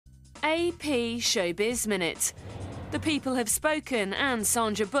AP Showbiz Minute. The people have spoken and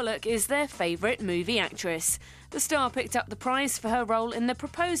Sandra Bullock is their favourite movie actress. The star picked up the prize for her role in The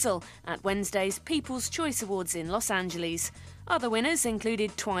Proposal at Wednesday's People's Choice Awards in Los Angeles. Other winners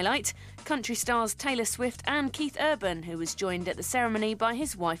included Twilight, country stars Taylor Swift and Keith Urban, who was joined at the ceremony by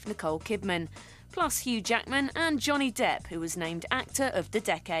his wife Nicole Kidman, plus Hugh Jackman and Johnny Depp, who was named Actor of the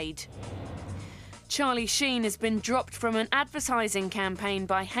Decade. Sheen has been dropped from an advertising campaign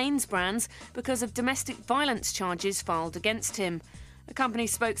by Hanes Brands because of domestic violence charges filed against him. A company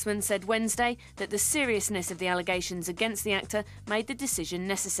spokesman said Wednesday that the seriousness of the allegations against the actor made the decision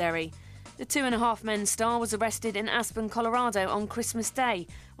necessary. The 2.5 Men star was arrested in Aspen, Colorado on Christmas Day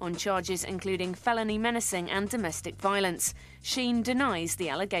on charges including felony menacing and domestic violence. Sheen denies the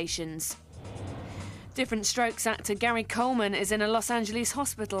allegations. Diff'rent Strokes actor Gary Coleman is in a Los Angeles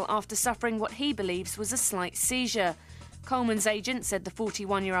hospital after suffering what he believes was a slight seizure. Coleman's agent said the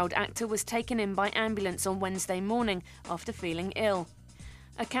 41-year-old actor was taken in by ambulance on Wednesday morning after feeling ill.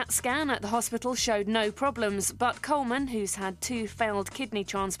 A CAT scan at the hospital showed no problems, but Coleman, who's had 2 failed kidney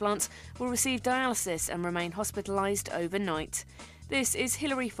transplants, will receive dialysis and remain hospitalised overnight. This is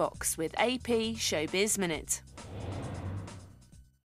Hilary Fox with AP Showbiz Minute.